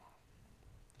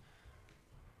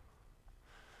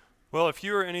Well, if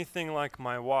you are anything like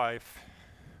my wife,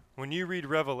 when you read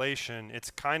Revelation,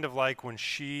 it's kind of like when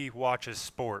she watches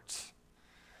sports.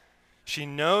 She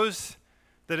knows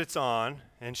that it's on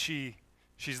and she's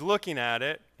looking at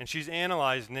it and she's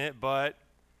analyzing it, but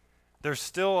there's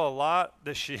still a lot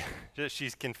that that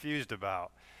she's confused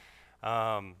about.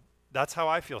 That's how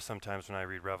I feel sometimes when I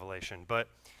read Revelation. But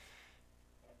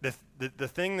the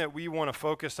thing that we want to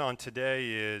focus on today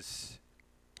is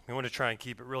we want to try and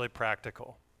keep it really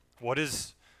practical. What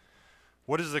is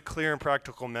the clear and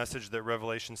practical message that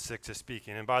Revelation 6 is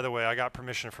speaking? And by the way, I got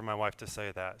permission from my wife to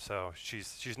say that. So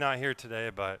she's not here today,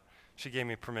 but she gave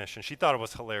me permission. She thought it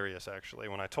was hilarious, actually,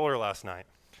 when I told her last night.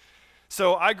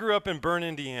 So I grew up in Bern,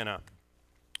 Indiana.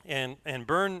 And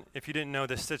Bern, if you didn't know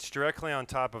this, sits directly on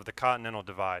top of the Continental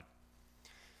Divide.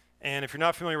 And if you're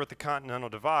not familiar with the Continental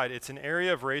Divide, it's an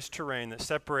area of raised terrain that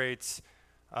separates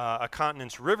a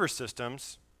continent's river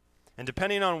systems. And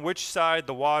depending on which side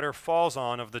the water falls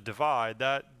on of the divide,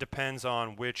 that depends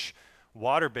on which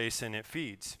water basin it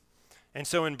feeds. And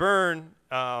so in Bern,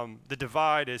 the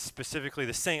divide is specifically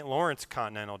the St. Lawrence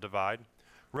Continental Divide,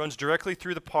 runs directly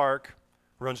through the park,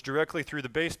 runs directly through the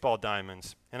baseball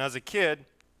diamonds. And as a kid,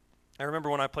 I remember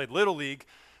when I played Little League,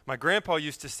 my grandpa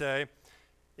used to say,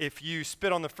 if you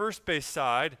spit on the first base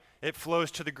side, it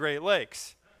flows to the Great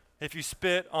Lakes. If you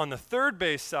spit on the third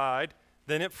base side,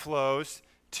 then it flows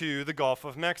to the Gulf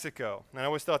of Mexico. And I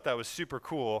always thought that was super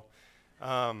cool.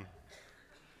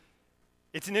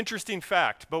 It's an interesting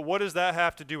fact, but what does that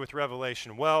have to do with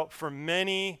Revelation? Well, for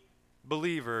many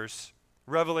believers,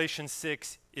 Revelation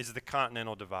 6 is the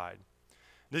Continental Divide.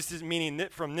 This is meaning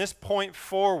that from this point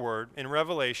forward in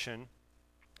Revelation,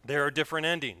 there are different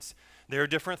endings. There are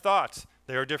different thoughts.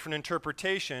 There are different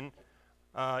interpretations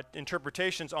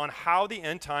on how the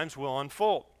end times will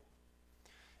unfold.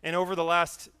 And over the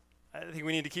last, I think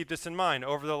we need to keep this in mind,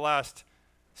 over the last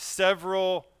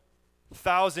several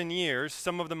thousand years,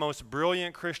 some of the most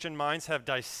brilliant Christian minds have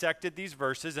dissected these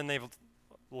verses and they've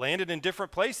landed in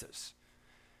different places.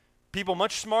 People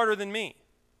much smarter than me.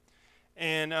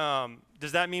 And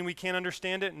does that mean we can't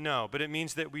understand it? No, but it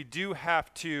means that we do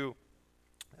have to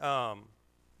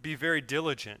be very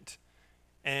diligent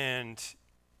and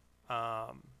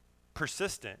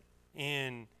persistent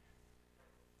in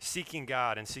seeking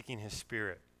God and seeking His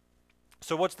Spirit.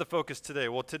 So what's the focus today?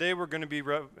 Well, today we're going to be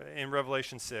in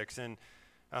Revelation 6, and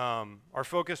our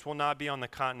focus will not be on the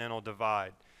Continental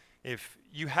Divide. If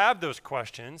you have those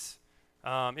questions,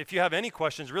 if you have any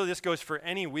questions, really this goes for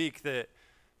any week that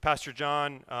Pastor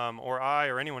John or I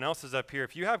or anyone else is up here.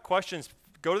 If you have questions,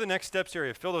 go to the next steps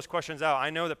area, fill those questions out.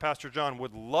 I know that Pastor John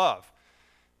would love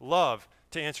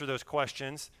to answer those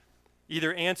questions.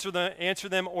 Either answer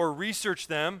them or research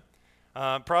them.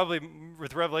 Probably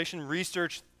with Revelation,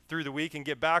 research through the week and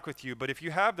get back with you. But if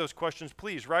you have those questions,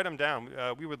 please write them down.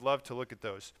 We would love to look at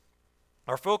those.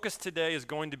 Our focus today is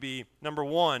going to be, number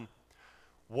one,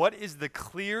 what is the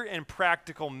clear and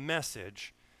practical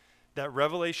message that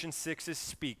Revelation 6 is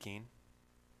speaking?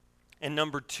 And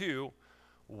number two,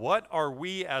 what are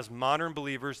we as modern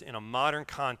believers in a modern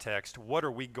context, what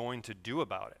are we going to do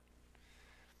about it?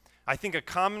 I think a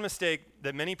common mistake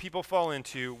that many people fall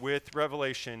into with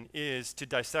Revelation is to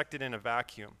dissect it in a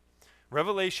vacuum.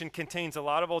 Revelation contains a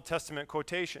lot of Old Testament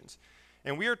quotations,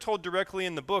 and we are told directly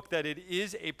in the book that it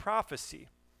is a prophecy.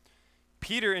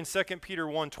 Peter in 2 Peter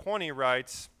 1:20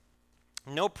 writes,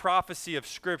 "No prophecy of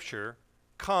Scripture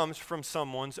comes from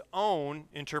someone's own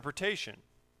interpretation."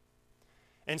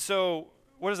 And so,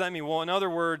 what does that mean? Well, in other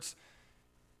words,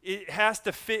 it has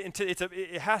to fit into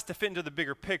the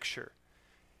bigger picture.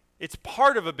 It's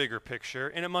part of a bigger picture,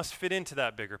 and it must fit into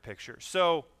that bigger picture.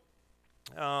 So,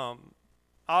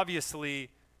 obviously,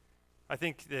 I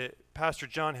think that Pastor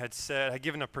John had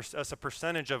given us a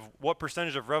percentage of what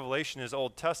percentage of Revelation is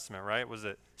Old Testament, right? Was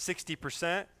it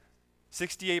 60%?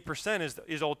 68%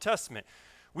 is Old Testament.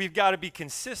 We've got to be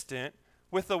consistent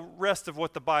with the rest of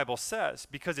what the Bible says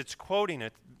because it's quoting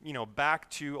it, back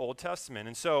to Old Testament.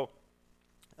 And so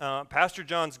Pastor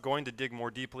John's going to dig more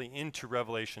deeply into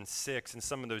Revelation 6 and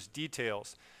some of those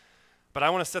details. But I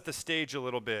want to set the stage a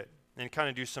little bit and kind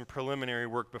of do some preliminary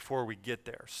work before we get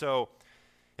there. So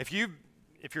if you're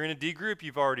in a D group,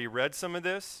 you've already read some of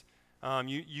this.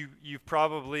 You've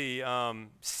probably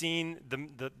seen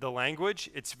the language.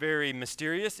 It's very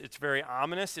mysterious. It's very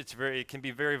ominous. It can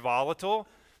be very volatile.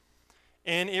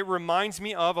 And it reminds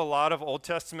me of a lot of Old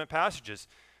Testament passages.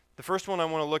 The first one I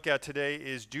want to look at today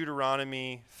is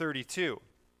Deuteronomy 32.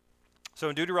 So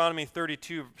in Deuteronomy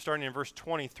 32, starting in verse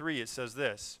 23, it says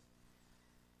this.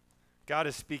 God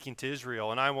is speaking to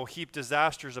Israel, "And I will heap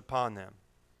disasters upon them.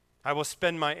 I will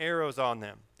spend my arrows on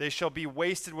them. They shall be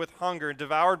wasted with hunger,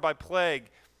 devoured by plague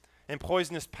and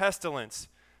poisonous pestilence.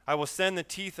 I will send the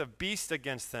teeth of beasts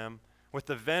against them, with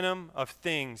the venom of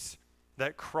things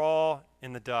that crawl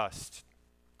in the dust.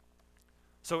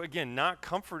 So again, not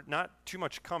too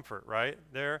much comfort, right?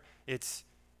 There, it's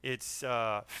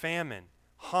famine,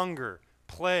 hunger,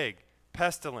 plague,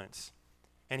 pestilence.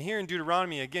 And here in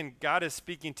Deuteronomy, again, God is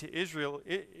speaking to Israel,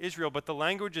 but the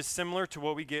language is similar to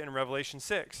what we get in Revelation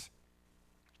 6.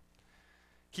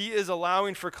 He is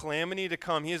allowing for calamity to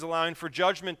come. He is allowing for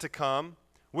judgment to come,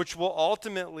 which will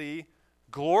ultimately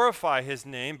glorify his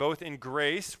name, both in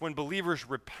grace, when believers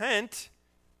repent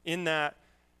in that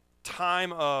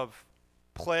time of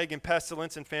plague and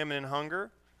pestilence and famine and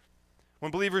hunger.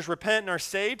 When believers repent and are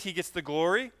saved, he gets the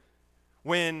glory.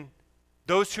 When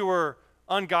those who are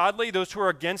ungodly, those who are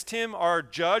against him, are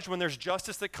judged, when there's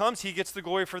justice that comes, he gets the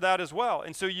glory for that as well.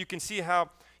 And so you can see how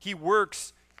he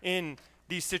works in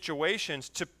these situations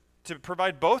to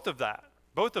provide both of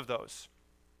those.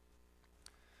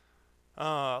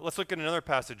 Let's look at another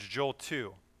passage, Joel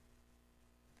 2.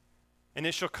 And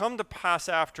it shall come to pass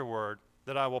afterward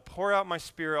that I will pour out my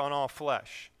spirit on all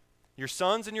flesh. Your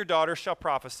sons and your daughters shall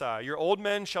prophesy. Your old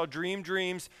men shall dream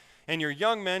dreams, and your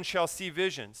young men shall see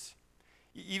visions.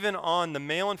 Even on the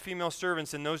male and female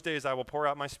servants in those days I will pour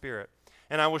out my spirit.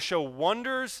 And I will show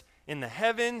wonders in the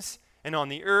heavens and on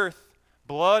the earth,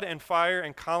 blood and fire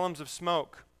and columns of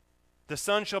smoke. The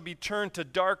sun shall be turned to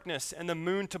darkness and the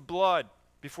moon to blood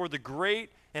before the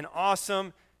great and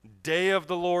awesome day of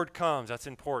the Lord comes. That's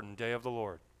important, day of the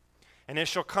Lord. And it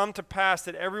shall come to pass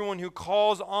that everyone who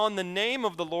calls on the name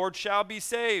of the Lord shall be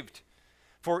saved.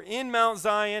 For in Mount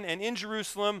Zion and in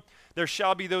Jerusalem there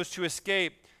shall be those to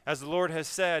escape, as the Lord has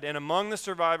said, and among the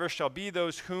survivors shall be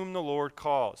those whom the Lord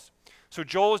calls. So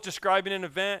Joel is describing an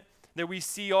event that we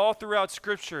see all throughout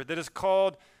Scripture that is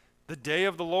called the day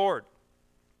of the Lord,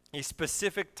 a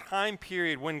specific time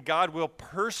period when God will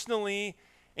personally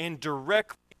and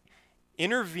directly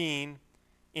intervene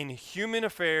in human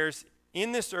affairs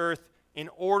in this earth in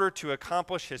order to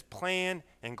accomplish his plan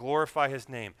and glorify his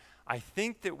name. I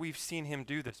think that we've seen him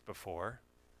do this before,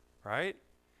 right?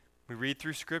 We read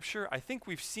through Scripture. I think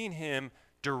we've seen him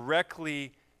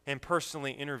directly and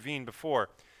personally intervene before.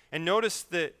 And notice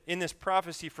that in this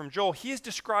prophecy from Joel, he is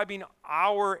describing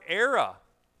our era.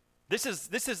 This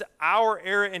is our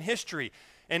era in history.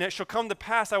 And it shall come to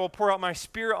pass, I will pour out my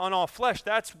spirit on all flesh.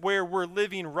 That's where we're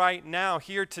living right now,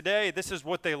 here today. This is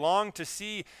what they long to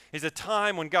see, is a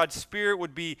time when God's Spirit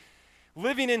would be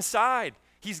living inside.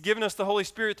 He's given us the Holy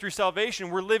Spirit through salvation.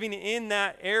 We're living in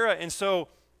that era. And so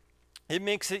it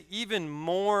makes it even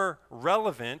more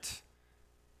relevant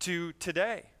to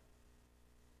today.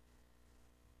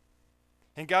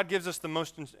 And God gives us the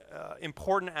most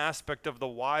important aspect of the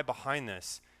why behind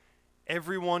this.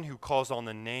 Everyone who calls on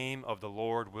the name of the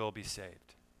Lord will be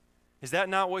saved. Is that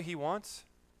not what he wants?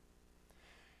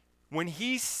 When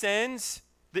he sends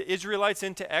the Israelites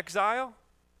into exile,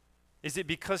 is it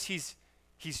because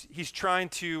he's trying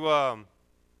to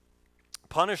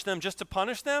punish them just to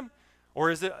punish them? Or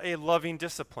is it a loving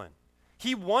discipline?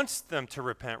 He wants them to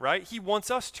repent, right? He wants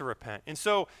us to repent. And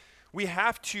so we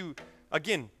have to,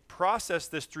 again, process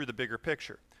this through the bigger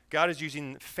picture. God is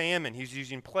using famine. He's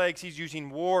using plagues. He's using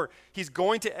war. He's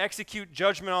going to execute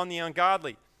judgment on the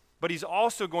ungodly. But he's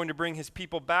also going to bring his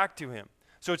people back to him.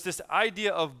 So it's this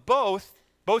idea of both.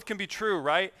 Both can be true,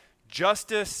 right?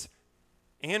 Justice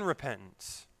and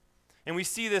repentance. And we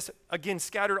see this, again,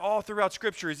 scattered all throughout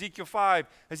Scripture. Ezekiel 5,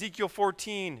 Ezekiel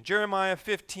 14, Jeremiah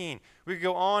 15. We could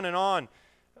go on and on.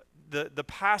 The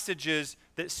passages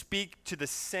that speak to the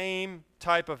same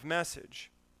type of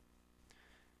message.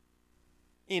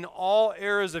 In all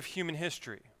eras of human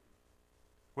history,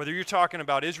 whether you're talking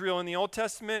about Israel in the Old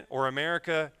Testament or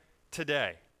America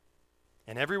today,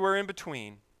 and everywhere in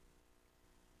between,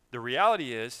 the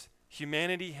reality is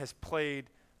humanity has played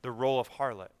the role of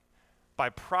harlot by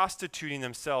prostituting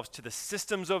themselves to the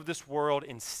systems of this world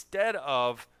instead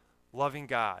of loving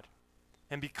God.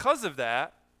 And because of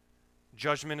that,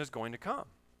 judgment is going to come.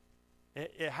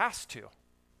 It has to.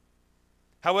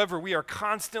 However, we are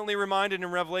constantly reminded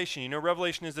in Revelation. You know,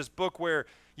 Revelation is this book where,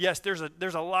 yes, there's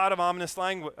a lot of ominous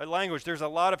language. There's a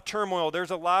lot of turmoil.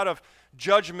 There's a lot of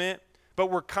judgment.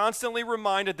 But we're constantly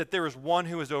reminded that there is one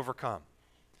who has overcome.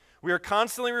 We are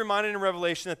constantly reminded in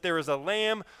Revelation that there is a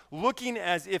lamb looking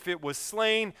as if it was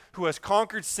slain, who has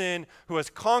conquered sin, who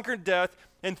has conquered death.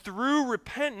 And through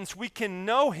repentance, we can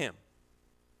know him.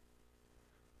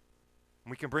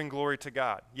 We can bring glory to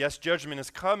God. Yes, judgment is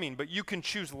coming, but you can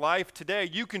choose life today.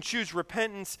 You can choose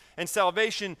repentance and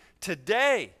salvation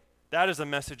today. That is a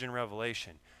message in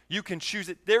Revelation. You can choose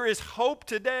it. There is hope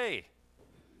today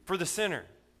for the sinner.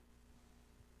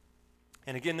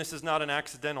 And again, this is not an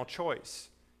accidental choice.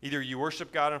 Either you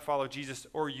worship God and follow Jesus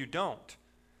or you don't.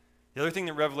 The other thing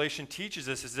that Revelation teaches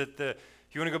us is that if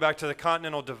you want to go back to the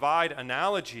continental divide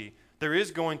analogy, there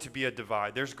is going to be a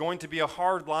divide. There's going to be a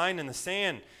hard line in the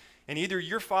sand. And either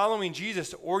you're following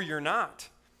Jesus or you're not.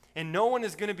 And no one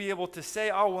is going to be able to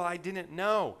say, oh, well, I didn't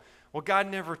know. Well, God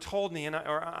never told me,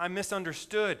 or I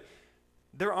misunderstood.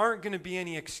 There aren't going to be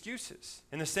any excuses.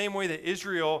 In the same way that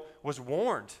Israel was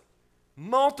warned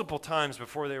multiple times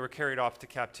before they were carried off to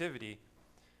captivity,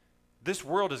 this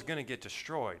world is going to get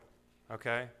destroyed,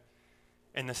 okay?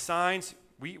 And the signs,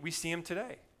 we see them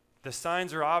today. The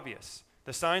signs are obvious.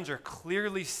 The signs are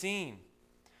clearly seen.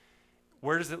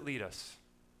 Where does it lead us?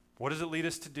 What does it lead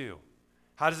us to do?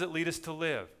 How does it lead us to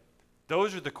live?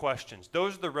 Those are the questions.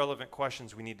 Those are the relevant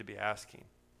questions we need to be asking.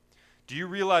 Do you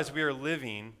realize we are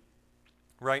living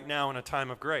right now in a time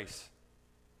of grace?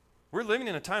 We're living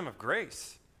in a time of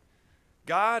grace.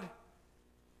 God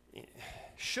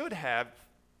should have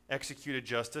executed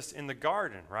justice in the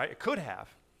garden, right? It could have,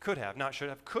 not should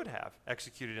have, could have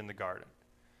executed in the garden.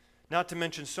 Not to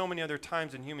mention so many other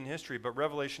times in human history, but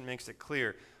Revelation makes it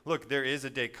clear, look, there is a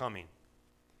day coming.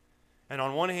 And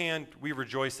on one hand, we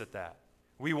rejoice at that.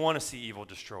 We want to see evil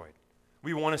destroyed.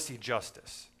 We want to see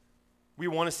justice. We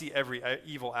want to see every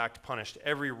evil act punished,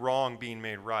 every wrong being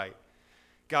made right.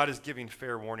 God is giving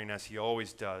fair warning as he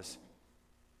always does.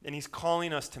 And he's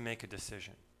calling us to make a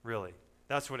decision, really.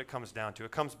 That's what it comes down to.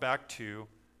 It comes back to,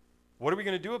 what are we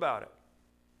going to do about it?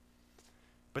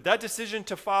 But that decision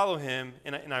to follow him,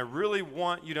 and I really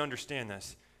want you to understand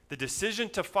this, the decision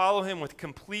to follow him with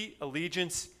complete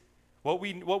allegiance, what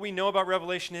we know about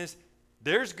Revelation is,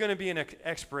 there's going to be an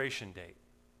expiration date.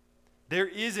 There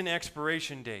is an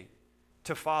expiration date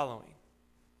to following.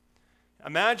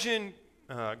 Imagine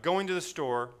going to the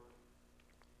store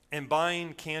and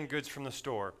buying canned goods from the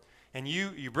store. And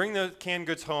you bring the canned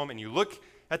goods home and you look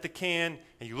at the can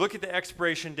and you look at the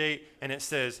expiration date and it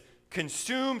says,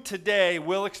 consume today,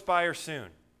 will expire soon.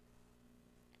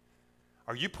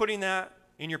 Are you putting that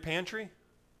in your pantry?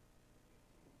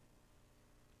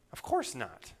 Of course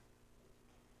not.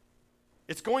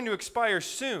 It's going to expire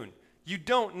soon. You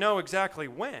don't know exactly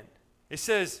when. It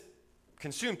says,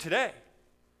 consume today.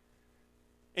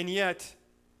 And yet,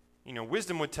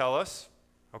 wisdom would tell us,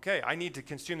 okay, I need to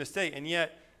consume this today. And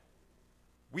yet,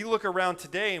 we look around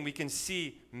today and we can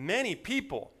see many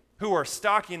people who are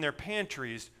stocking their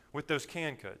pantries with those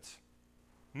canned goods.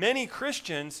 Many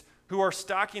Christians who are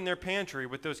stocking their pantry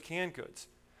with those canned goods.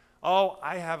 Oh,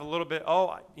 I have a little bit.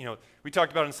 Oh, we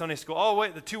talked about in Sunday school. Oh,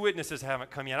 wait, the two witnesses haven't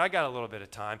come yet. I got a little bit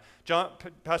of time.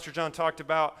 Pastor John talked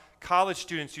about college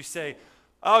students who say,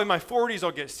 oh, in my 40s, I'll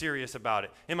get serious about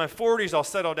it. In my 40s, I'll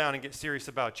settle down and get serious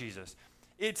about Jesus.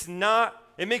 It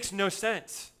makes no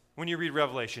sense when you read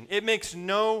Revelation. It makes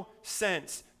no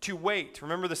sense to wait.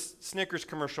 Remember the Snickers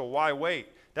commercial, why wait?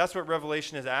 That's what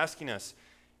Revelation is asking us.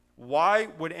 Why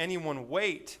would anyone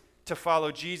wait to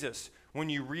follow Jesus? When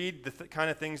you read the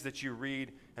kind of things that you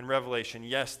read in Revelation,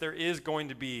 yes, there is going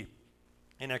to be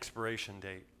an expiration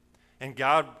date. And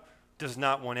God does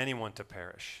not want anyone to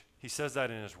perish. He says that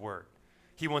in his word.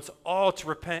 He wants all to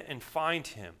repent and find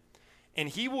him. And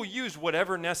he will use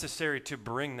whatever necessary to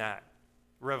bring that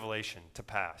revelation to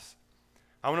pass.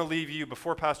 I want to leave you,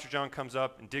 before Pastor John comes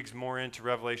up and digs more into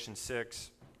Revelation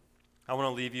 6, I want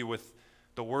to leave you with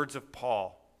the words of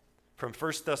Paul from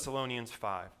 1 Thessalonians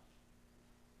 5.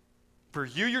 For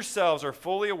you yourselves are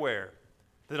fully aware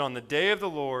that on the day of the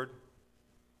Lord,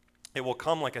 it will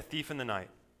come like a thief in the night.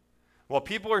 While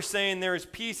people are saying there is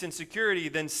peace and security,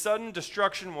 then sudden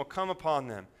destruction will come upon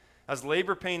them, as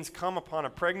labor pains come upon a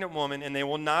pregnant woman, and they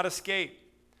will not escape.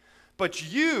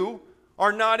 But you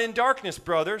are not in darkness,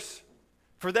 brothers,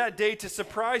 for that day to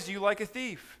surprise you like a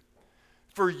thief.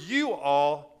 For you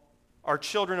all are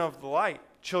children of the light,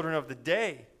 children of the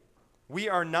day. We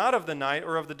are not of the night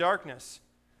or of the darkness.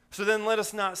 So then let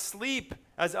us not sleep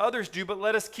as others do, but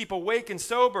let us keep awake and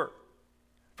sober.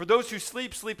 For those who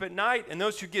sleep, sleep at night, and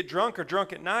those who get drunk are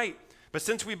drunk at night. But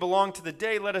since we belong to the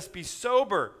day, let us be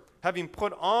sober, having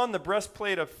put on the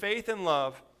breastplate of faith and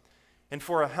love, and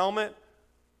for a helmet,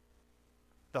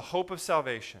 the hope of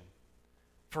salvation.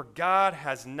 For God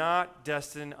has not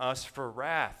destined us for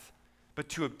wrath, but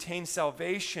to obtain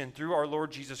salvation through our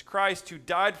Lord Jesus Christ, who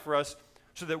died for us,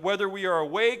 so that whether we are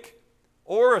awake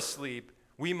or asleep,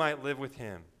 we might live with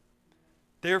him.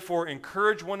 Therefore,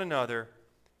 encourage one another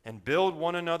and build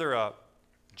one another up,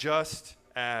 just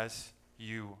as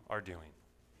you are doing.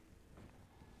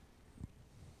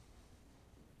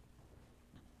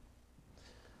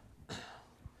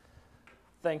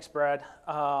 Thanks, Brad.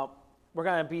 We're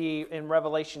going to be in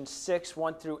Revelation 6,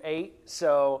 1 through 8.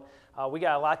 So we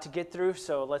got a lot to get through,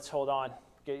 so let's hold on.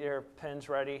 Get your pens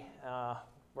ready.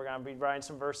 We're going to be writing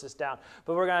some verses down.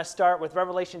 But we're going to start with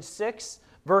Revelation 6,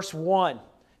 verse 1. It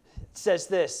says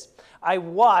this, I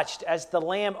watched as the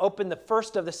Lamb opened the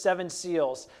first of the 7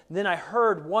 seals. Then I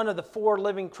heard one of the 4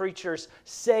 living creatures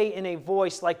say in a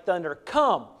voice like thunder,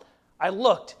 Come! I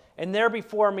looked, and there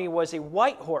before me was a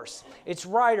white horse. Its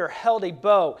rider held a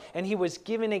bow, and he was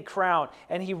given a crown,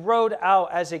 and he rode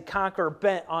out as a conqueror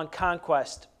bent on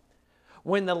conquest.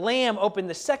 When the Lamb opened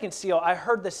the 2nd seal, I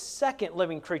heard the 2nd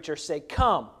living creature say,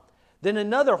 Come! Then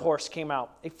another horse came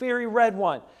out, a fiery red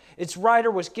one. Its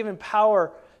rider was given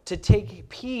power to take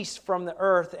peace from the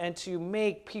earth and to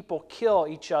make people kill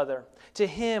each other. To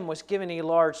him was given a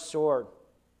large sword.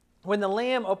 When the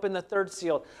Lamb opened the 3rd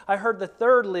seal, I heard the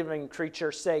 3rd living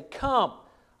creature say, Come!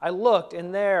 I looked,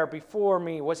 and there before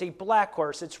me was a black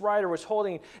horse. Its rider was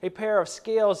holding a pair of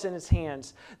scales in his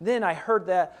hands. Then I heard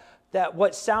that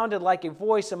what sounded like a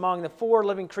voice among the 4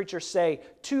 living creatures say,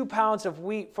 2 pounds of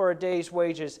wheat for a day's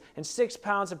wages, and 6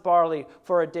 pounds of barley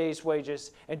for a day's wages,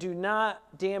 and do not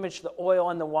damage the oil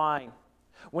and the wine.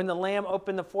 When the Lamb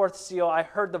opened the 4th seal, I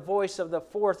heard the voice of the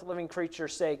 4th living creature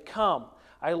say, Come!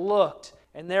 I looked,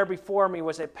 and there before me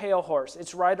was a pale horse.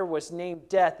 Its rider was named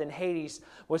Death, and Hades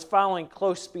was following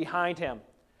close behind him.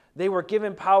 They were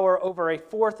given power over a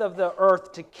 1/4 of the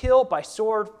earth to kill by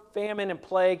sword, famine, and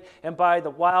plague, and by the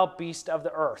wild beast of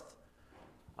the earth.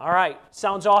 All right,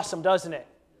 sounds awesome, doesn't it?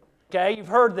 Okay, you've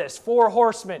heard this, 4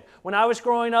 horsemen. When I was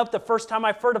growing up, the first time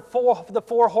I heard of the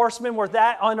 4 horsemen were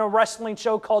that on a wrestling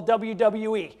show called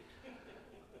WWE.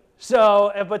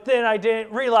 So, but then I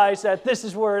didn't realize that this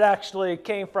is where it actually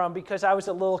came from because I was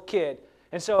a little kid.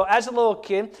 And so as a little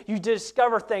kid, you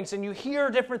discover things and you hear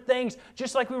different things,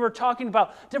 just like we were talking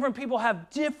about. Different people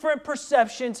have different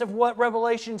perceptions of what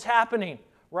Revelation's happening,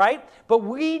 right? But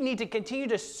we need to continue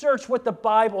to search what the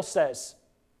Bible says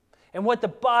and what the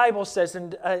Bible says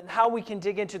and how we can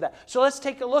dig into that. So let's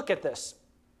take a look at this.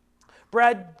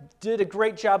 Brad did a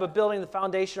great job of building the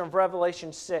foundation of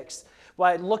Revelation 6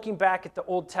 by looking back at the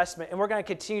Old Testament. And we're going to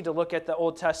continue to look at the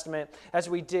Old Testament as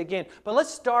we dig in. But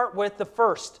let's start with the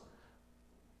first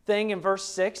thing in verse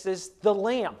 6 is the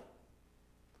Lamb.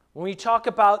 When we talk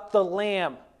about the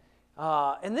Lamb,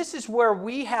 and this is where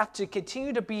we have to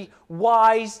continue to be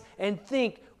wise and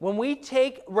think. When we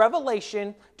take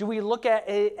Revelation, do we look at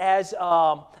it as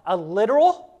a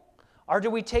literal, or do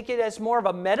we take it as more of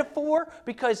a metaphor?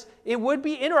 Because it would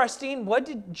be interesting, what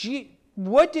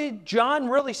did John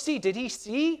really see? Did he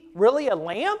see really a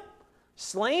lamb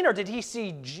slain, or did he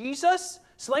see Jesus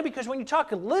slain? Because when you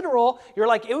talk literal, you're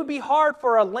like, it would be hard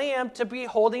for a lamb to be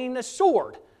holding a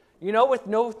sword, with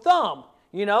no thumb.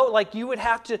 Like you would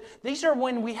have to, these are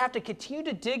when we have to continue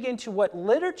to dig into what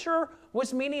literature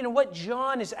was meaning and what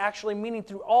John is actually meaning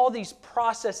through all these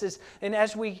processes. And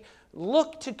as we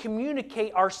look to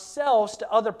communicate ourselves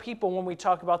to other people when we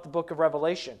talk about the book of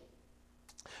Revelation.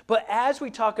 But as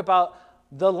we talk about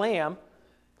the Lamb,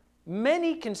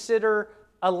 many consider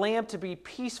a lamb to be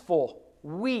peaceful,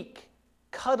 weak,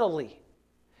 cuddly.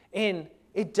 And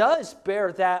it does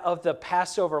bear that of the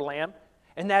Passover lamb,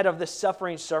 and that of the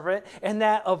suffering servant, and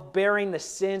that of bearing the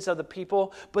sins of the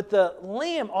people. But the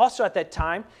lamb also at that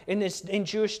time, in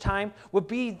Jewish time, would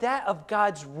be that of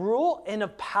God's rule and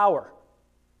of power.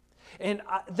 And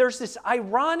there's this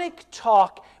ironic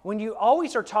talk when you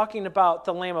always are talking about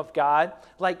the Lamb of God,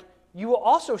 like you will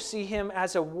also see him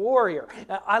as a warrior.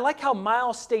 I like how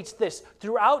Miles states this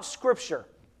throughout Scripture,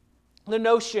 the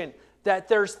notion that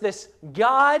there's this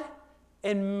God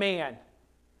and man,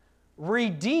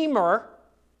 redeemer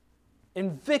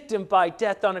and victim by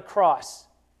death on a cross.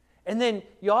 And then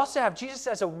you also have Jesus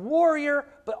as a warrior,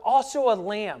 but also a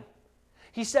lamb.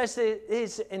 He says that it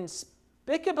is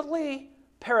inexplicably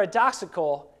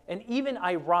paradoxical and even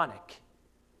ironic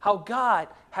how God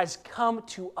has come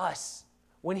to us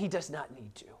when he does not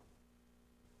need to.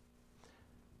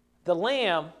 The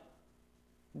Lamb,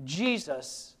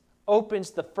 Jesus, opens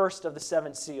the first of the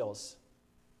 7 seals.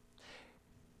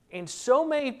 And so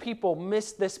many people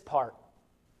miss this part.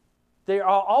 They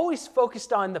are always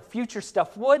focused on the future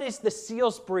stuff. What is the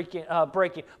seals breaking?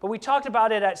 But we talked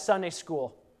about it at Sunday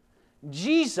school.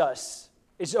 Jesus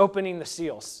is opening the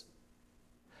seals.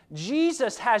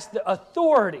 Jesus has the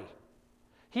authority.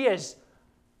 He is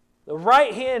the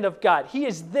right hand of God. He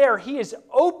is there. He is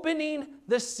opening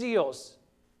the seals.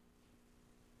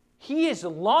 He is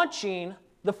launching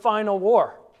the final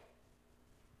war.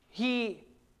 He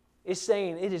is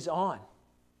saying it is on.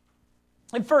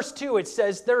 In verse 2, it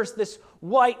says there's this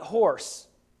white horse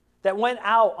that went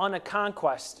out on a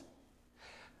conquest.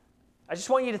 I just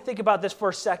want you to think about this for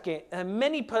a second. And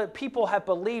many people have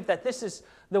believed that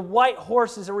the white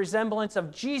horse is a resemblance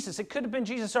of Jesus. It could have been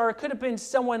Jesus or it could have been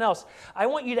someone else. I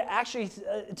want you to actually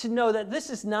to know that this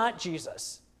is not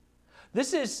Jesus.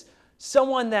 This is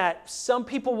someone that some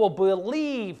people will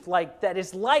believe that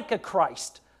is like a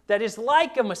Christ, that is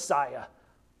like a Messiah,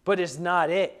 but is not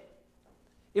it.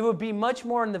 It would be much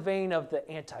more in the vein of the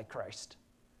Antichrist.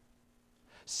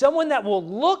 Someone that will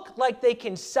look like they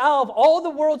can solve all the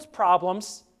world's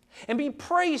problems and be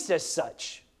praised as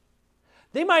such.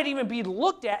 They might even be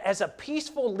looked at as a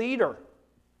peaceful leader.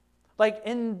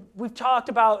 We've talked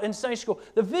about in Sunday school,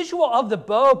 the visual of the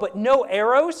bow but no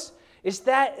arrows is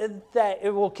that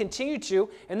it will continue to,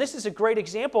 and this is a great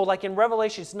example, like in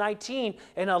Revelation 19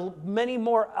 and many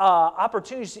more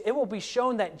opportunities, it will be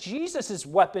shown that Jesus'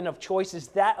 weapon of choice is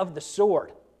that of the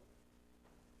sword.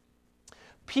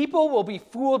 People will be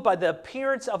fooled by the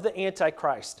appearance of the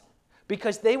Antichrist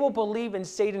because they will believe in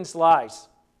Satan's lies.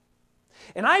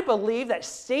 And I believe that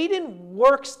Satan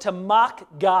works to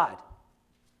mock God.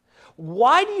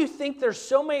 Why do you think there's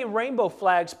so many rainbow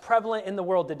flags prevalent in the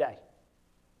world today?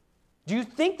 Do you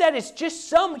think that it's just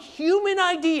some human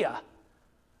idea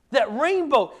that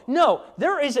rainbow? No,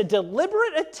 there is a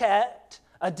deliberate attack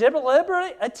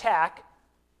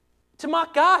to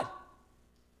mock God.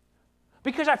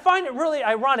 Because I find it really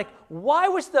ironic. Why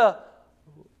was the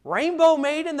rainbow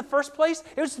made in the first place?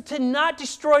 It was to not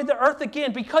destroy the earth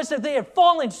again because they had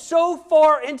fallen so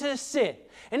far into sin.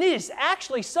 And it is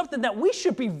actually something that we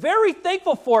should be very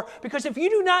thankful for, because if you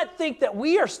do not think that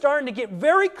we are starting to get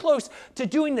very close to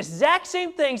doing the exact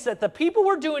same things that the people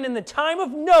were doing in the time of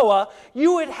Noah,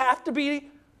 you would have to be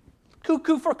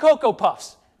cuckoo for Cocoa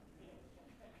Puffs.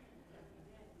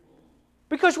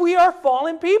 Because we are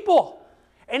fallen people.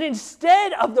 And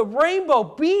instead of the rainbow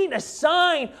being a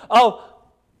sign of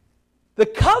the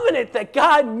covenant that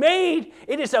God made,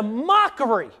 it is a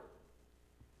mockery.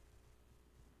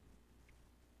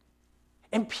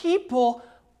 And people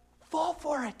fall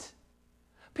for it.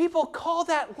 People call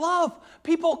that love.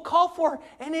 People call for it,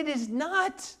 and it is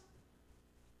not.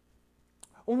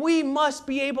 We must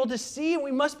be able to see, and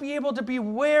we must be able to be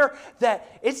aware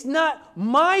that it's not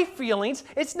my feelings,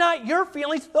 it's not your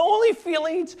feelings. The only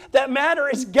feelings that matter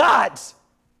is God's.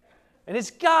 And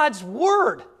it's God's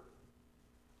word.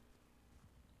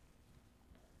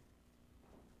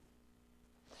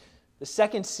 The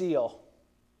second seal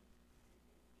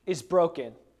is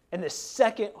broken, and the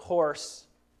second horse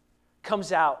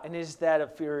comes out, and is that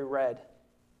of fiery red.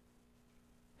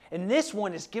 And this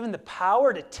one is given the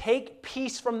power to take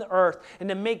peace from the earth and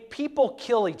to make people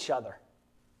kill each other.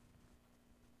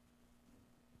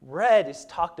 Red is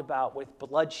talked about with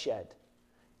bloodshed,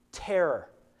 terror,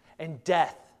 and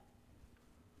death.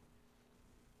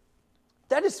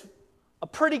 That is a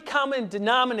pretty common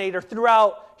denominator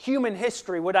throughout human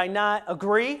history, would I not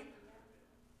agree?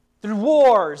 Through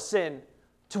wars and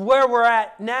to where we're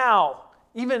at now,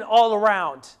 even all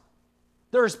around,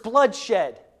 there's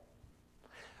bloodshed.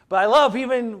 But I love,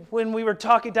 even when we were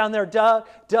talking down there, Doug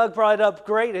brought it up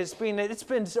great. It's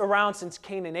been around since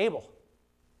Cain and Abel.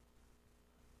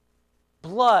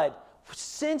 Blood.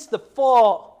 Since the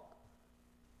fall,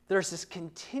 there's this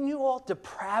continual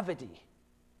depravity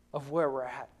of where we're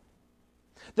at.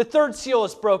 The third seal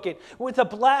is broken with a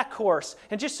black horse.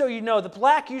 And just so you know, the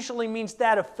black usually means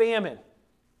that of famine.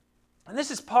 And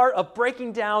this is part of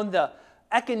breaking down the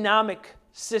economic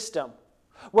system,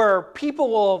 where people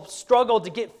will struggle to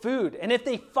get food. And if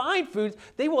they find food,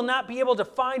 they will not be able to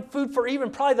find food for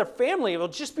even probably their family. It will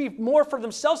just be more for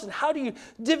themselves. And how do you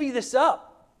divvy this up?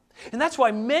 And that's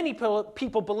why many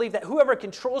people believe that whoever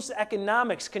controls the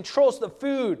economics controls the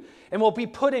food and will be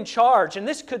put in charge. And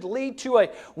this could lead to a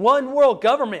one world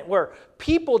government where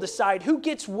people decide who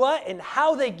gets what and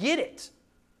how they get it.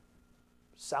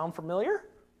 Sound familiar?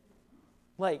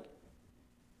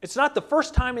 It's not the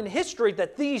first time in history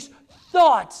that these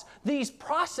thoughts, these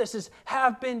processes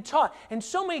have been taught. And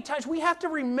so many times we have to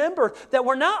remember that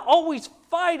we're not always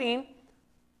fighting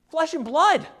flesh and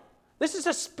blood. This is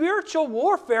a spiritual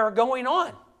warfare going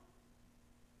on.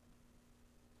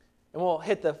 And we'll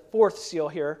hit the fourth seal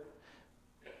here,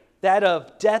 that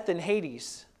of death and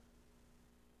Hades.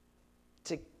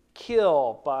 To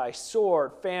kill by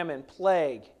sword, famine,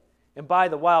 plague, and by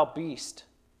the wild beast.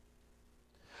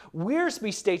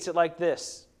 Wiersbe states it like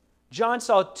this. John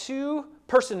saw two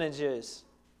personages,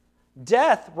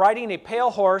 death riding a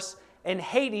pale horse and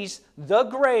Hades, the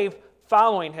grave,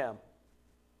 following him.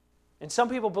 And some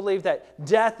people believe that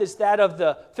death is that of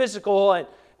the physical and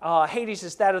Hades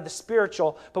is that of the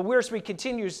spiritual. But Wiersbe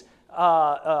continues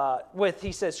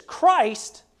he says,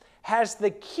 Christ has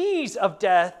the keys of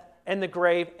death and the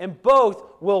grave, and both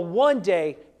will one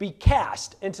day be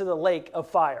cast into the lake of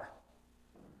fire.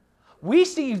 We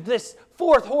see this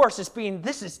fourth horse as being,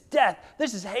 this is death,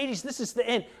 this is Hades, this is the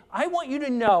end. I want you to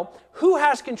know who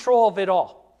has control of it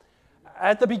all.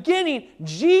 At the beginning,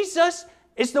 Jesus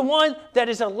is the one that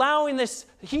is allowing this.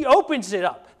 He opens it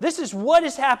up. This is what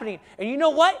is happening. And you know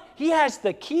what? He has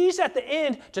the keys at the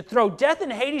end to throw death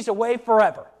and Hades away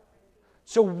forever.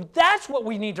 So that's what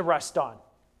we need to rest on.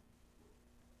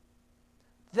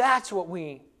 That's what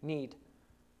we need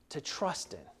to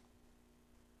trust in.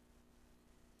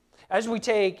 As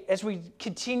we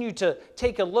continue to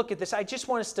take a look at this, I just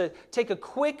want us to take a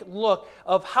quick look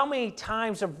of how many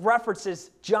times of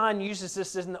references John uses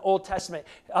this in the Old Testament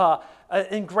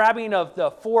in grabbing of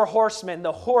the 4 horsemen,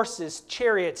 the horses,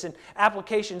 chariots, and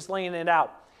applications laying it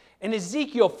out. In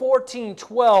Ezekiel 14,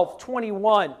 12,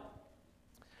 21,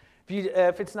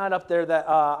 if it's not up there, that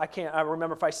I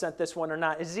remember if I sent this one or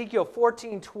not. Ezekiel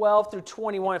 14, 12 through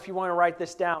 21, if you want to write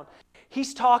this down. He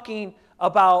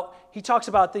talks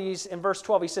about these in verse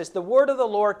 12. He says, "The word of the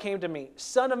Lord came to me,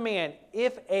 Son of man,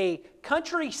 if a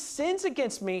country sins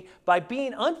against me by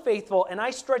being unfaithful, and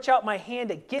I stretch out my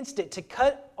hand against it to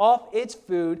cut off its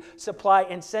food supply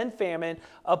and send famine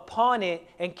upon it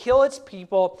and kill its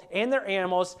people and their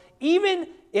animals, even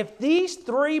if these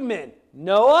 3 men,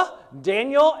 Noah,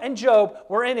 Daniel, and Job,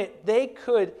 were in it, they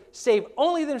could save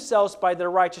only themselves by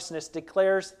their righteousness,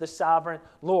 declares the sovereign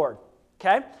Lord."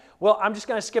 Okay? Well, I'm just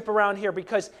going to skip around here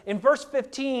because in verse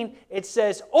 15, it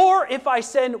says, "Or if I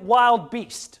send wild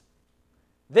beast."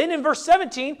 Then in verse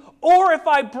 17, "Or if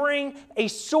I bring a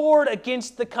sword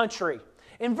against the country."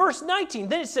 In verse 19,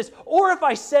 then it says, "Or if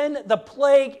I send the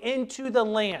plague into the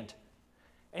land."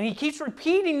 And he keeps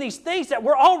repeating these things that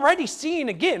we're already seeing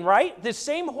again, right? The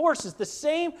same horses, the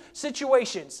same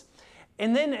situations.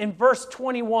 And then in verse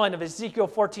 21 of Ezekiel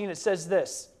 14, it says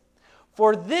this,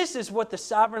 "For this is what the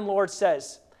sovereign Lord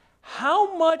says,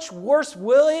 how much worse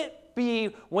will it be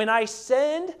when I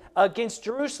send against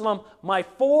Jerusalem my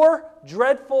 4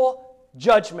 dreadful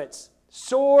judgments,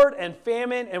 sword and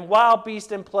famine and wild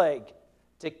beast and plague,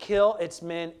 to kill its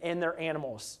men and their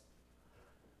animals."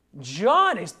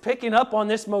 John is picking up on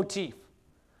this motif.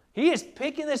 He is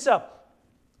picking this up.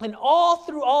 And all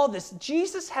through all this,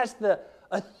 Jesus has the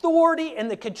authority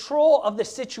and the control of the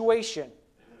situation.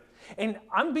 And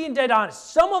I'm being dead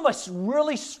honest, some of us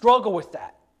really struggle with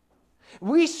that.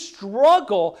 We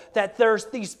struggle that there's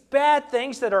these bad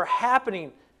things that are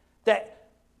happening, that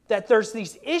there's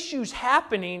these issues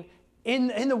happening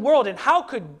in the world. And how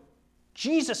could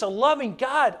Jesus, a loving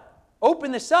God,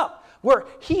 open this up? Where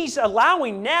he's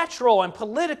allowing natural and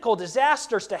political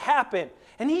disasters to happen.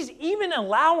 And he's even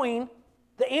allowing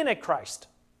the Antichrist.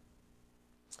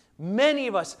 Many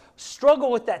of us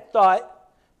struggle with that thought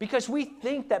because we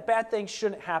think that bad things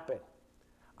shouldn't happen.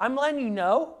 I'm letting you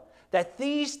know that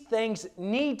these things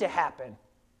need to happen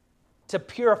to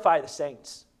purify the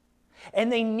saints.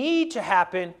 And they need to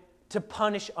happen to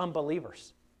punish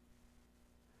unbelievers.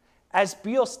 As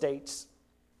Beale states,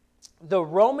 the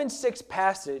Romans 6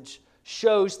 passage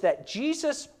shows that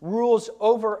Jesus rules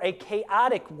over a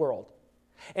chaotic world.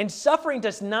 And suffering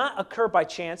does not occur by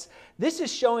chance. This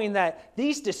is showing that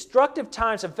these destructive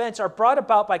times, events are brought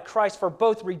about by Christ for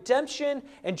both redemption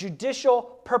and judicial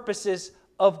purposes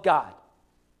of God.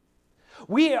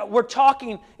 We're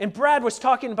talking, and Brad was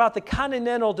talking about the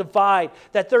continental divide,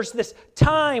 that there's this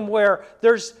time where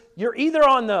you're either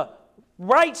on the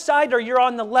right side or you're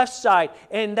on the left side,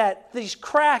 and that this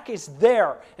crack is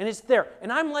there, and it's there.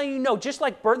 And I'm letting you know, just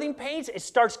like birthing pains, it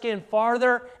starts getting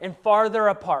farther and farther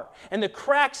apart. And the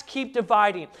cracks keep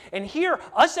dividing. And here,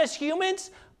 us as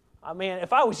humans,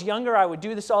 if I was younger, I would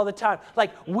do this all the time. Like,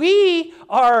 we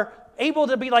are able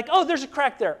to be like, oh, there's a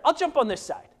crack there. I'll jump on this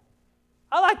side.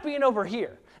 I like being over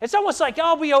here. It's almost like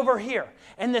I'll be over here.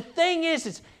 And the thing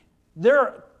is there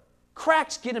are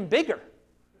cracks getting bigger.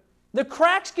 The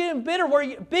cracks getting bigger where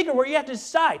you have to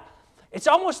decide. It's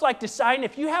almost like deciding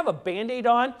if you have a Band-Aid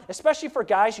on, especially for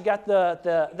guys, you got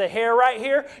the hair right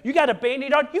here, you got a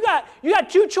Band-Aid on, you got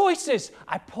 2 choices.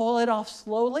 I pull it off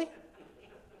slowly,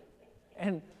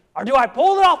 or do I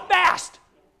pull it off fast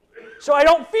so I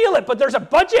don't feel it, but there's a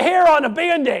bunch of hair on a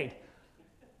Band-Aid?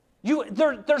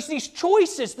 There's these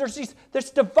choices, there's this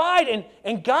divide,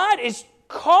 and God is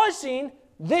causing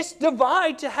this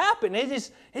divide to happen. It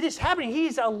is happening.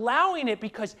 He's allowing it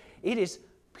because it is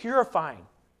purifying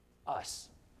us.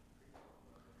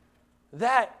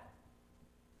 That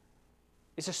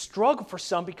is a struggle for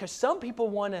some because some people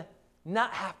want to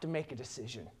not have to make a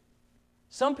decision.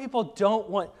 Some people don't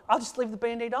want, I'll just leave the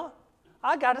Band-Aid on.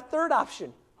 I got a third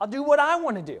option. I'll do what I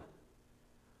want to do.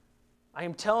 I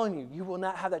am telling you, you will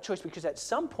not have that choice, because at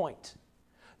some point,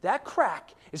 that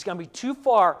crack is going to be too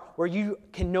far where you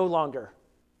can no longer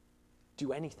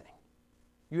do anything.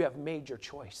 You have made your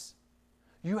choice.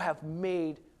 You have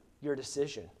made your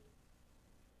decision.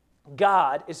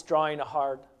 God is drawing a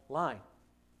hard line.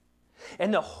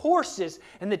 And the horses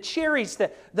and the chariots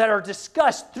that are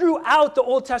discussed throughout the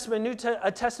Old Testament and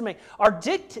New Testament are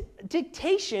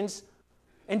dictations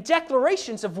and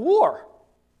declarations of war.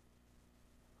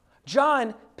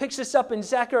 John picks this up in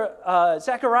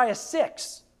Zechariah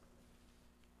 6.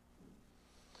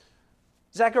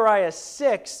 Zechariah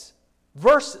 6,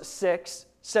 verse 6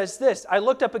 says this, I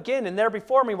looked up again, and there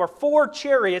before me were 4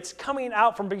 chariots coming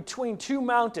out from between 2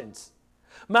 mountains,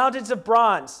 mountains of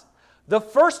bronze. The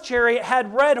first chariot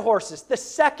had red horses, the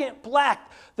second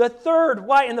black, the third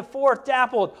white, and the fourth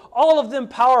dappled, all of them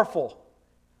powerful.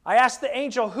 I asked the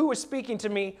angel who was speaking to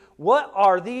me, what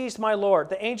are these, my Lord?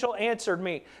 The angel answered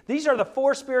me, these are the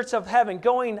 4 spirits of heaven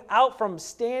going out from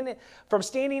standing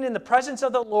in the presence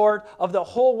of the Lord of the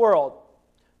whole world.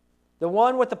 The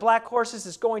one with the black horses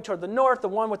is going toward the north, the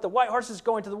one with the white horses is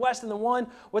going to the west, and the one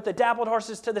with the dappled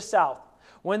horses to the south.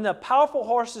 When the powerful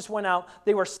horses went out,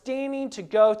 they were standing to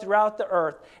go throughout the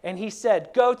earth. And he said,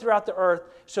 go throughout the earth,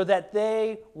 so that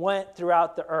they went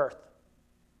throughout the earth.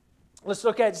 Let's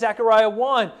look at Zechariah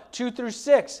 1, 2 through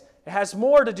 6. It has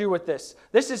more to do with this.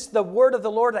 This is the word of the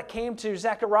Lord that came to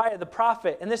Zechariah the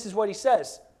prophet. And this is what he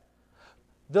says.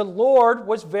 The Lord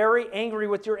was very angry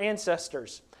with your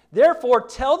ancestors. Therefore,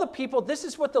 tell the people, this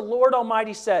is what the Lord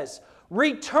Almighty says.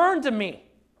 Return to me.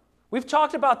 We've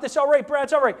talked about this already.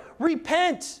 Brad's already.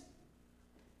 Repent,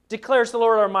 declares the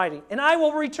Lord Almighty. And I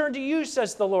will return to you,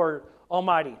 says the Lord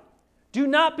Almighty. Do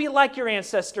not be like your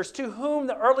ancestors, to whom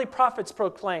the early prophets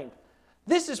proclaimed.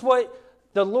 This is what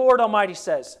the Lord Almighty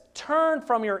says. Turn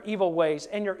from your evil ways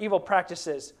and your evil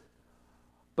practices.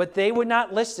 But they would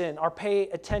not listen or pay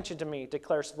attention to me,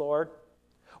 declares the Lord.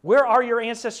 Where are your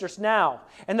ancestors now?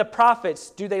 And the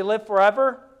prophets, do they live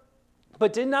forever?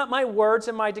 But did not my words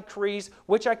and my decrees,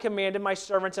 which I commanded my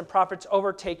servants and prophets,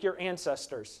 overtake your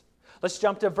ancestors? Let's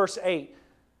jump to verse 8.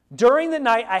 During the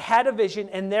night I had a vision,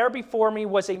 and there before me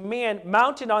was a man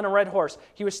mounted on a red horse.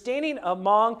 He was standing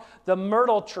among the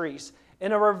myrtle trees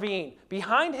in a ravine.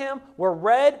 Behind him were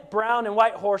red, brown, and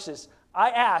white horses. I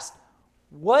asked,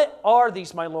 what are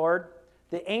these, my Lord?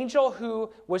 The angel who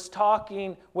was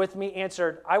talking with me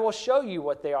answered, I will show you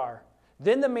what they are.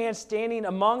 Then the man standing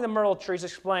among the myrtle trees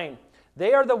explained,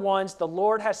 they are the ones the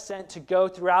Lord has sent to go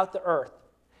throughout the earth.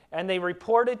 And they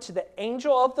reported to the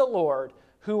angel of the Lord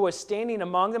who was standing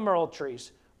among the myrtle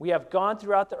trees, we have gone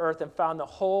throughout the earth and found the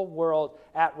whole world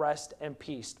at rest and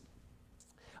peace.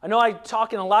 I know I'm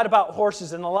talking a lot about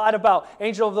horses and a lot about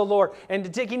angel of the Lord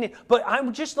and digging in, but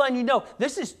I'm just letting you know,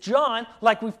 this is John,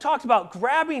 like we've talked about,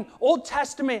 grabbing Old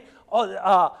Testament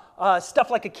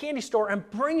stuff like a candy store and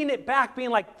bringing it back,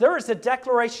 being like, there is a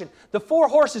declaration. The 4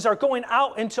 horses are going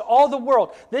out into all the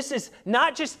world. This is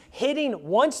not just hitting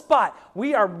one spot.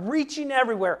 We are reaching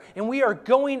everywhere, and we are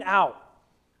going out.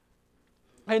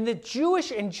 And the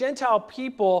Jewish and Gentile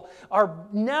people are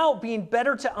now being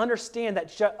better to understand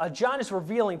that John is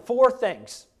revealing 4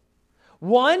 things.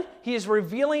 1, he is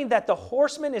revealing that the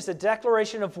horseman is a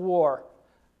declaration of war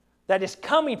that is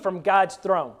coming from God's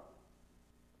throne.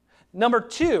 Number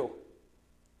 2,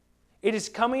 it is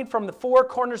coming from the 4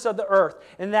 corners of the earth,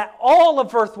 and that all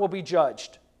of earth will be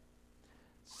judged.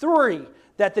 3,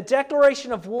 that the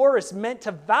declaration of war is meant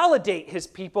to validate his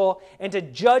people and to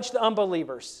judge the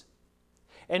unbelievers.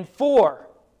 And 4,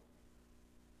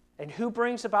 and who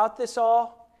brings about this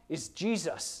all is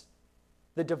Jesus,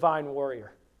 the divine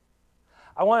warrior.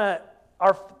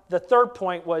 The third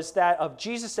point was that of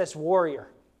Jesus as warrior.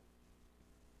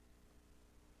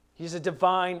 He's a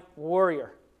divine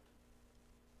warrior.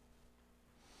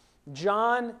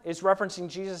 John is referencing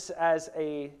Jesus as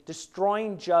a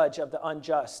destroying judge of the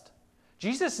unjust.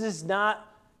 Jesus is not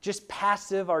just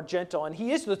passive or gentle, and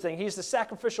he is the thing. He's the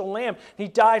sacrificial lamb. He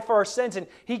died for our sins, and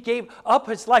he gave up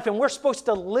his life, and we're supposed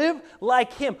to live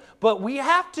like him. But we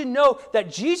have to know that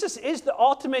Jesus is the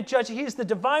ultimate judge. He is the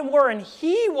divine warrior, and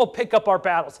he will pick up our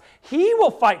battles. He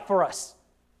will fight for us.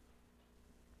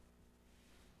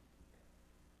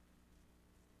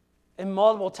 And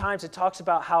multiple times it talks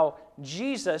about how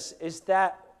Jesus is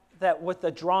that with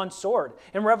the drawn sword.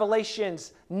 In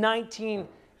Revelations 19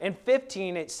 and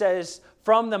 15, it says,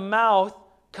 from the mouth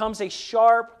comes a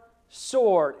sharp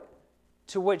sword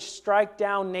to which strike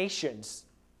down nations.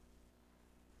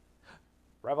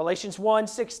 Revelations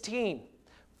 1:16,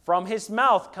 from his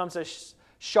mouth comes a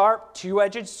sharp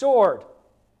two-edged sword.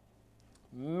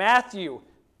 Matthew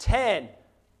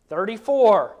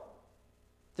 10:34,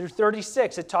 through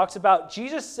 36, it talks about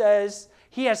Jesus says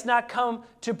he has not come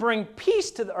to bring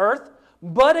peace to the earth,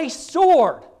 but a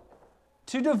sword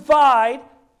to divide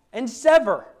and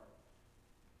sever.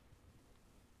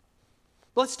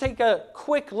 Let's take a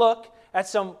quick look at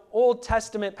some Old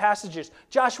Testament passages.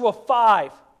 Joshua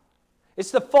 5.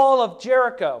 It's the fall of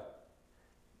Jericho.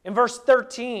 In verse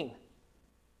 13,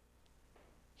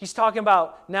 he's talking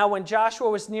about, now when Joshua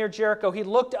was near Jericho, he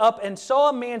looked up and saw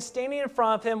a man standing in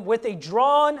front of him with a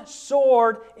drawn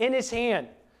sword in his hand.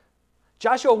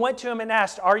 Joshua went to him and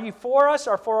asked, "Are you for us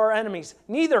or for our enemies?"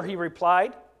 "Neither," he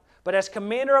replied, "but as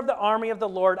commander of the army of the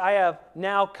Lord, I have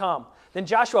now come." Then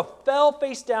Joshua fell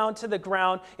face down to the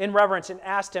ground in reverence and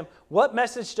asked him, "What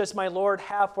message does my Lord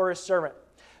have for his servant?"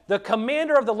 The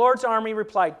commander of the Lord's army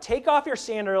replied, "Take off your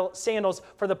sandals,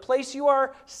 for the place you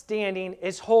are standing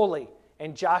is holy."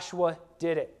 And Joshua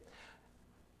did it.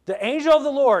 The angel of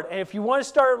the Lord, and if you want to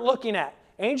start looking at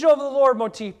angel of the Lord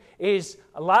motif, is,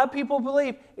 a lot of people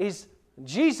believe, is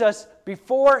Jesus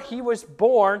before he was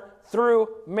born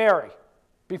through Mary,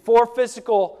 before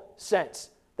physical sense.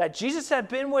 That Jesus had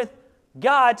been with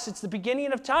God since the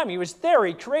beginning of time. He was there.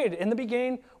 He created. In the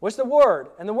beginning was the Word,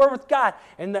 and the Word with God,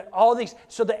 and all these.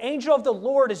 So the angel of the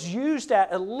Lord is used at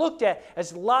and looked at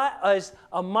as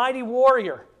a mighty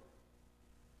warrior.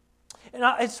 And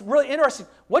it's really interesting.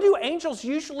 What do angels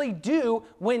usually do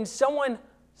when someone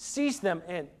sees them?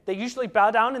 And they usually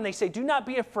bow down and they say, "Do not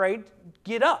be afraid.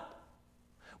 Get up."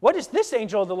 What does this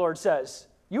angel of the Lord says?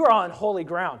 You are on holy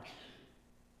ground.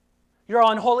 You're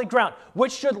on holy ground,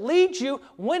 which should lead you,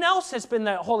 when else has been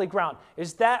that holy ground?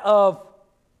 Is that of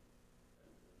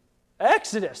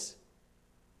Exodus.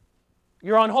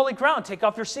 You're on holy ground. Take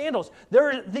off your sandals. There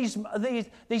are these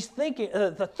thinking,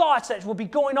 the thoughts that will be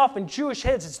going off in Jewish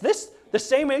heads. Is this the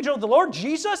same angel of the Lord,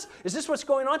 Jesus? Is this what's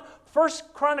going on?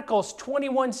 1 Chronicles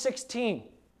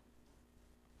 21:16.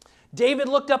 David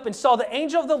looked up and saw the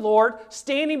angel of the Lord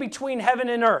standing between heaven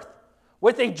and earth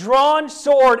with a drawn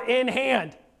sword in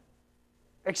hand,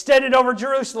 extended over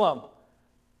Jerusalem.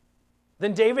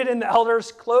 Then David and the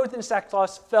elders, clothed in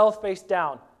sackcloth, fell face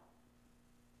down.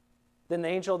 Then the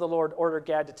angel of the Lord ordered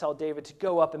Gad to tell David to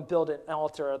go up and build an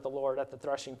altar of the Lord at the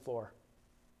threshing floor.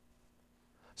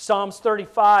 Psalms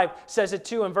 35 says it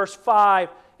too in verse 5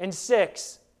 and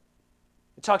 6.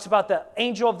 It talks about the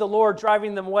angel of the Lord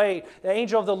driving them away. The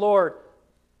angel of the Lord. I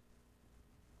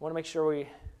want to make sure we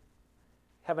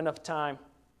have enough time.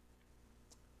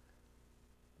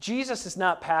 Jesus is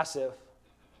not passive.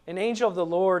 An angel of the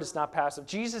Lord is not passive.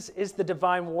 Jesus is the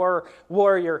divine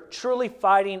warrior, truly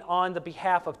fighting on the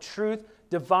behalf of truth,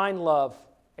 divine love,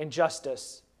 and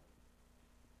justice.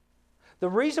 The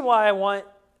reason why I want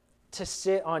to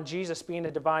sit on Jesus being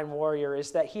a divine warrior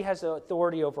is that he has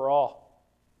authority over all.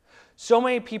 So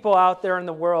many people out there in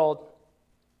the world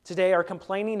today are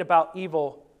complaining about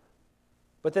evil,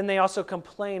 but then they also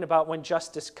complain about when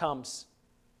justice comes.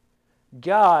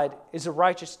 God is a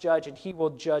righteous judge, and he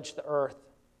will judge the earth.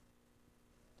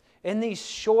 In these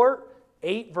short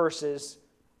 8 verses,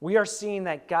 we are seeing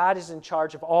that God is in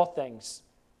charge of all things.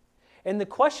 And the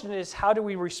question is, how do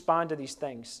we respond to these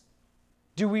things?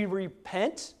 Do we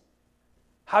repent?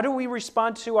 How do we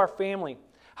respond to our family?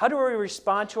 How do we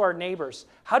respond to our neighbors?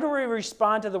 How do we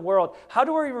respond to the world? How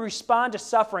do we respond to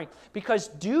suffering? Because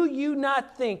do you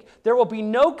not think there will be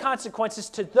no consequences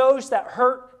to those that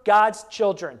hurt God's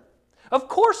children? Of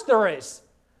course there is.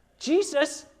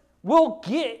 Jesus will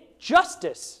get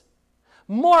justice.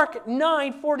 Mark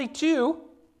 9:42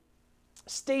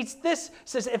 states this,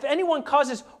 says, "If anyone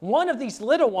causes one of these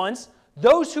little ones,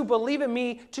 those who believe in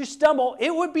me, to stumble,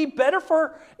 it would be better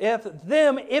for if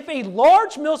a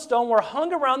large millstone were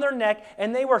hung around their neck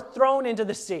and they were thrown into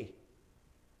the sea."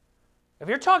 If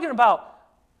you're talking about,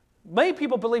 many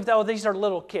people believe that, these are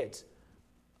little kids.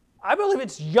 I believe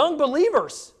it's young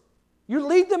believers. You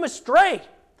lead them astray.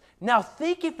 Now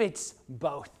think if it's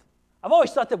both. I've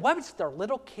always thought that, what if they're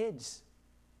little kids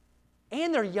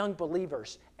and they're young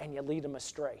believers and you lead them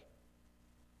astray?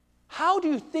 How do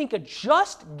you think a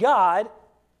just God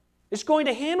is going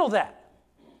to handle that?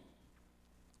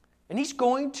 And he's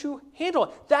going to handle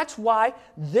it. That's why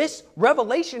this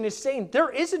revelation is saying there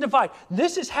is a divide.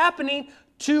 This is happening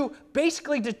to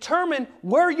basically determine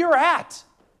where you're at.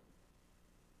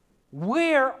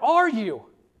 Where are you?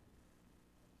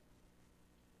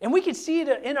 And we can see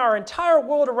it in our entire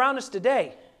world around us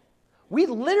today. We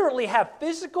literally have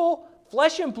physical,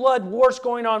 flesh and blood wars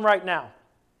going on right now.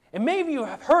 And many of you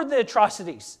have heard the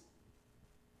atrocities.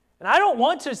 And I don't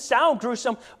want to sound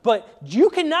gruesome, but you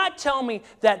cannot tell me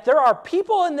that there are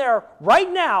people in there right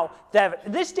now that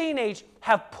in this day and age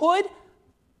have put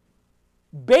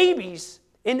babies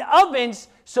in ovens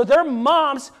so their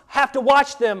moms have to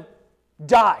watch them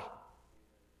die.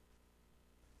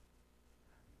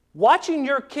 Watching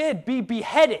your kid be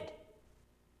beheaded,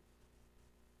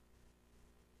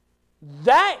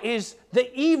 that is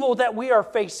the evil that we are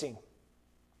facing.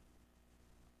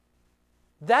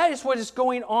 That is what is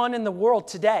going on in the world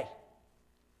today.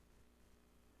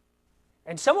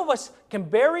 And some of us can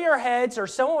bury our heads, or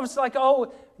some of us like,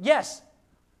 oh, yes.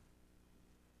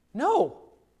 No.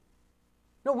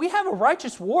 No, we have a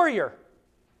righteous warrior.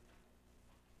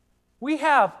 We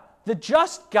have the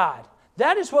just God.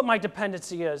 That is what my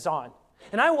dependency is on.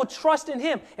 And I will trust in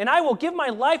Him. And I will give my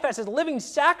life as a living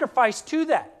sacrifice to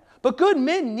that. But good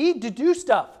men need to do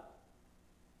stuff.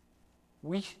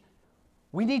 We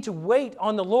need to wait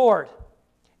on the Lord.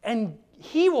 And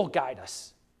He will guide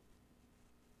us.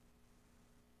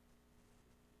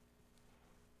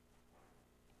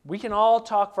 We can all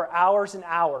talk for hours and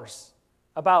hours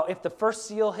about if the first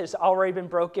seal has already been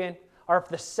broken, or if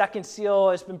the second seal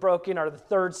has been broken, or the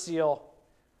third seal,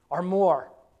 or more.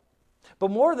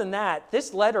 But more than that,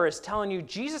 this letter is telling you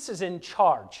Jesus is in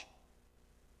charge.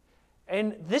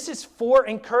 And this is for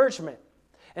encouragement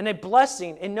and a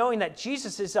blessing in knowing that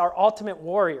Jesus is our ultimate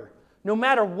warrior, no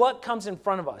matter what comes in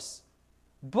front of us.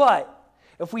 But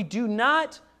if we do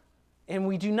not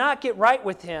get right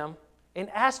with Him and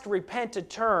ask to repent, to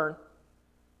turn,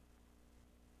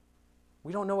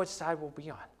 we don't know which side we'll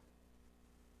be on.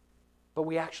 But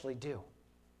we actually do.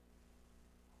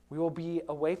 We will be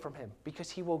away from Him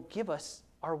because He will give us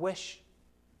our wish.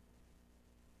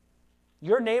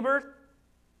 Your neighbor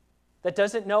that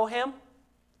doesn't know Him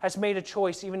has made a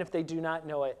choice, even if they do not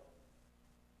know it.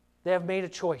 They have made a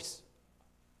choice.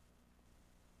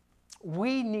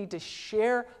 We need to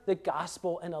share the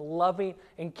gospel in a loving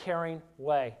and caring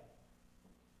way.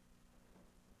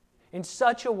 In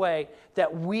such a way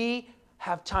that we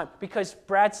have time. Because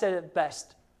Brad said it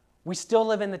best. We still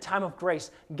live in the time of grace.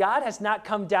 God has not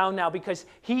come down now because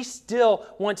He still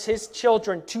wants His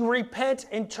children to repent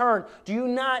and turn. Do you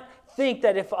not think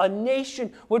that if a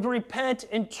nation would repent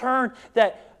and turn,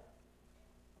 that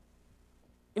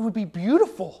it would be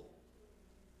beautiful?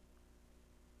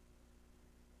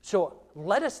 So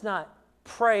let us not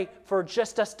pray for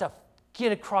just us to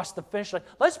get across the finish line.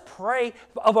 Let's pray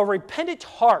of a repentant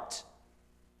heart.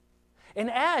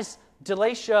 And as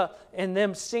Delisha and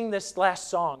them sing this last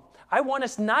song, I want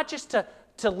us not just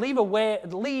to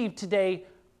leave today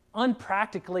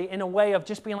unpractically in a way of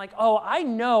just being like, oh, I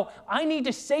know I need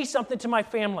to say something to my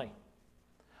family.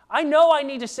 I know I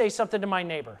need to say something to my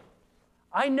neighbor.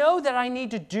 I know that I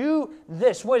need to do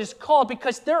this, what is called,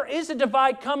 because there is a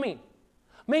divide coming.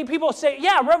 Many people say,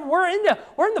 yeah, we're in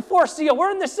the fourth seal,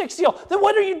 we're in the sixth seal. Then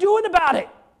what are you doing about it?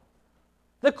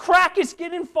 The crack is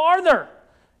getting farther.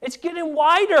 It's getting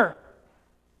wider.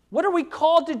 What are we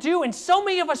called to do? And so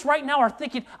many of us right now are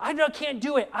thinking, I can't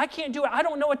do it. I can't do it. I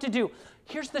don't know what to do.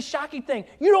 Here's the shocking thing.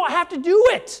 You don't have to do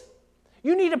it.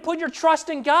 You need to put your trust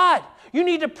in God. You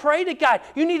need to pray to God.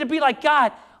 You need to be like,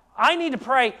 God, I need to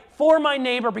pray for my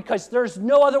neighbor because there's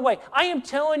no other way. I am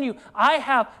telling you, I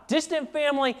have distant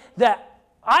family that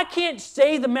I can't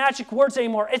say the magic words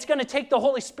anymore. It's going to take the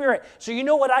Holy Spirit. So you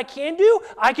know what I can do?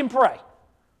 I can pray.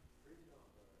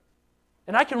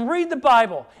 And I can read the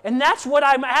Bible. And that's what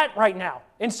I'm at right now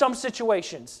in some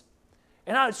situations.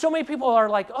 And so many people are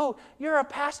like, oh, you're a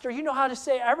pastor. You know how to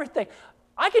say everything.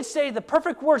 I could say the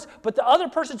perfect words, but the other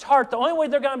person's heart, the only way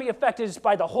they're going to be affected is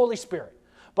by the Holy Spirit,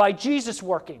 by Jesus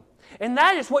working. And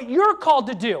that is what you're called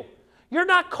to do. You're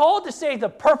not called to say the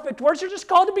perfect words. You're just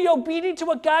called to be obedient to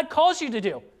what God calls you to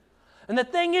do. And the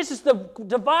thing is the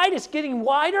divide is getting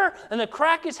wider and the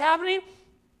crack is happening.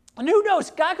 And who knows,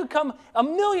 God could come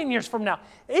 1,000,000 years from now.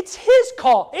 It's His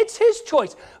call. It's His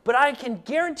choice. But I can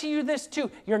guarantee you this too.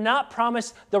 You're not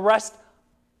promised the rest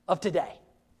of today.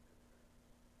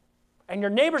 And your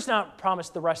neighbor's not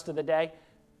promised the rest of the day.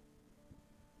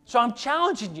 So I'm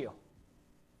challenging you.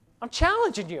 I'm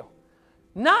challenging you.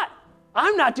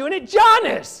 I'm not doing it, John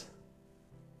is.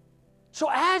 So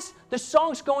as the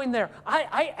song's going there,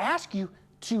 I ask you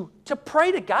to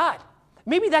pray to God.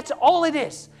 Maybe that's all it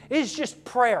is. It is just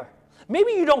prayer.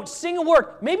 Maybe you don't sing a word.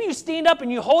 Maybe you stand up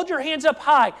and you hold your hands up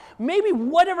high. Maybe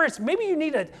whatever it is. Maybe you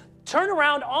need to turn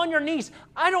around on your knees.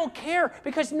 I don't care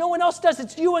because no one else does.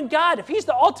 It's you and God. If He's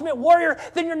the ultimate warrior,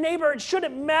 then your neighbor, it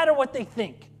shouldn't matter what they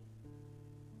think.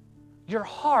 Your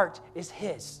heart is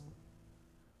His.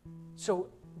 So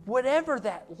whatever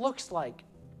that looks like,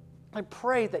 I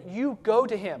pray that you go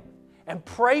to Him and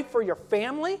pray for your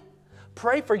family.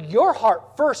 Pray for your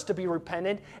heart first to be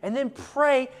repentant, and then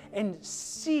pray and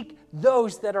seek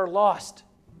those that are lost.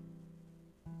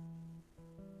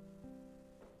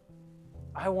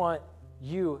 I want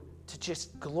you to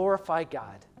just glorify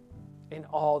God in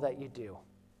all that you do.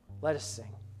 Let us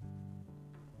sing.